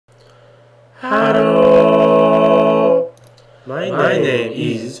Hiiiro! My name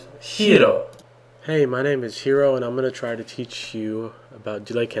is Hiiiro. Hey, my name is Hiiiro, and I'm going to try to teach you about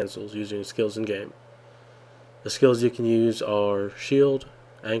delay cancels using skills in game. The skills you can use are shield,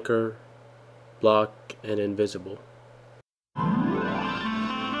 anchor, block, and invisible.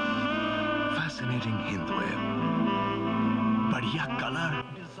 Fascinating hintweb. Badhiya color.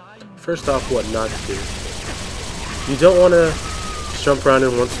 First off, what not to do. You don't want to jump around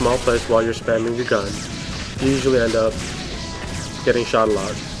in one small place while you're spamming your gun. You usually end up getting shot a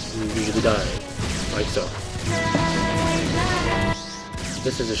lot, and usually dying, like so.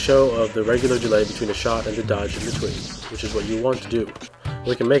 This is a show of the regular delay between a shot and the dodge in between, which is what you want to do.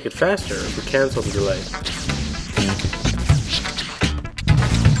 We can make it faster if we cancel the delay.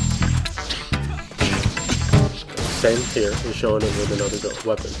 Same here, we're showing it with another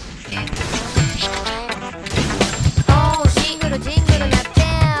weapon.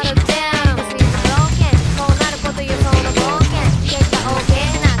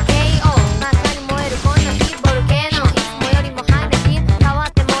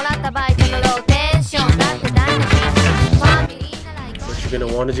 What you're going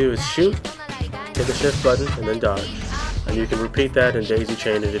to want to do is shoot, hit the shift button, and then dodge. And you can repeat that and daisy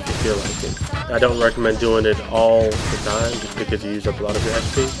chain it if you feel like it. I don't recommend doing it all the time just because you use up a lot of your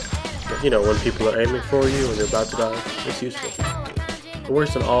SP. But, you know, when people are aiming for you and they're about to die, it's useful. It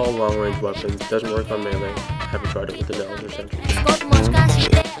works on all long-range weapons. It doesn't work on melee. I haven't tried it with the nails or sentries.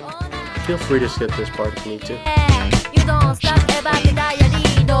 Feel free to skip this part if you need to.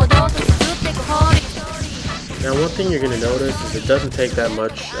 Now, one thing you're going to notice is it doesn't take that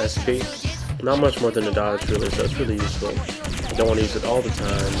much SP. Not much more than a dodge, really, so it's really useful. You don't want to use it all the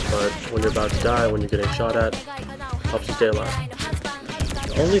time, but when you're about to die, when you're getting shot at, it helps you stay alive.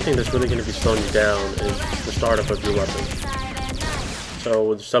 The only thing that's really going to be slowing you down is the startup of your weapon. So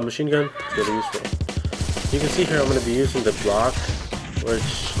with the submachine gun, it's really useful. You can see here I'm going to be using the block,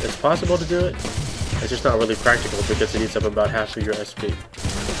 which it's possible to do it. It's just not really practical because it eats up about half of your SP.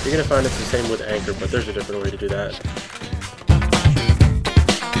 You're going to find it's the same with anchor, but there's a different way to do that.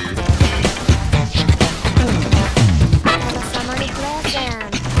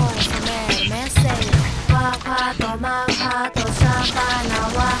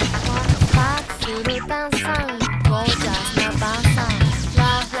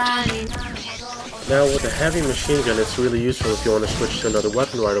 Now with a heavy machine gun, it's really useful if you want to switch to another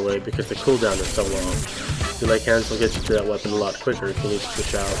weapon right away because the cooldown is so long. Delay cancel gets you to that weapon a lot quicker if you need to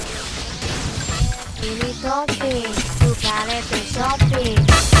switch out.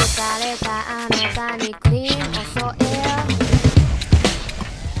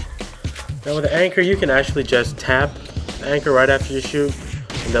 Now with the anchor, you can actually just tap the anchor right after you shoot,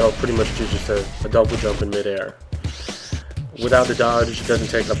 and that'll pretty much do just a double jump in midair. Without the dodge, it doesn't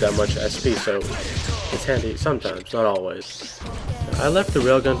take up that much SP, so it's handy sometimes, not always. I left the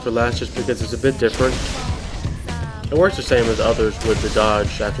railgun for last just because it's a bit different. It works the same as others with the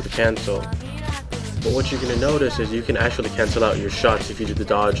dodge after the cancel. But what you're going to notice is you can actually cancel out your shots if you do the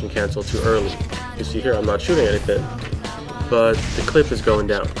dodge and cancel too early. You see here, I'm not shooting anything, but the clip is going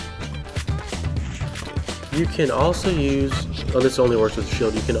down. You can also use, this only works with the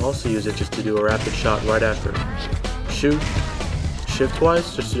shield, you can also use it just to do a rapid shot right after. Shoot, shift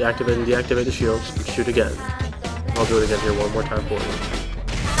twice just to activate and deactivate the shield, and shoot again. I'll do it again here one more time for you.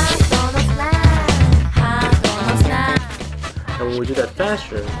 And when we do that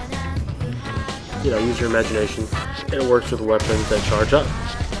faster, you know, use your imagination. It works with weapons that charge up.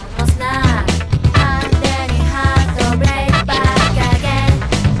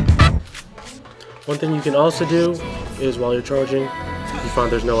 One thing you can also do is while you're charging, if you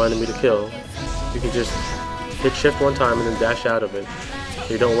find there's no enemy to kill, you can just hit shift one time and then dash out of it,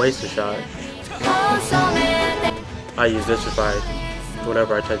 so you don't waste a shot. I use this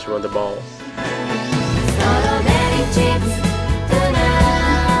whenever I tend to run the ball.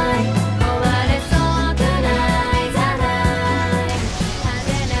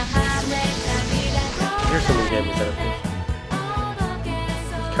 Here's some in-game examples.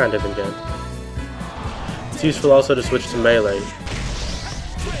 Kind of in-game. It's useful also to switch to melee.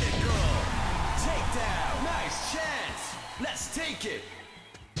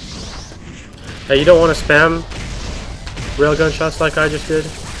 Now you don't want to spam railgun shots like I just did,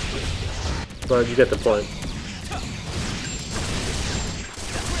 but you get the point.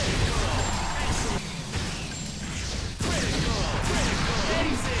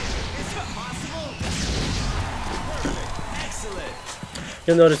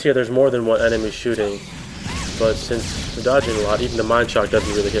 You'll notice here there's more than one enemy shooting, but since we're dodging a lot, even the mine shock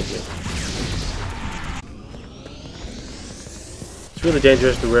doesn't really hit me. It's really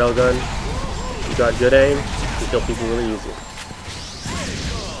dangerous, the railgun. you got good aim, you can kill people really easy.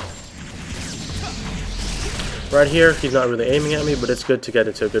 Right here, he's not really aiming at me, but it's good to get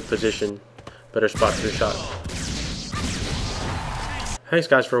into a good position, better spot for your shot. Thanks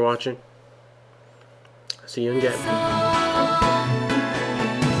guys for watching. See you in game.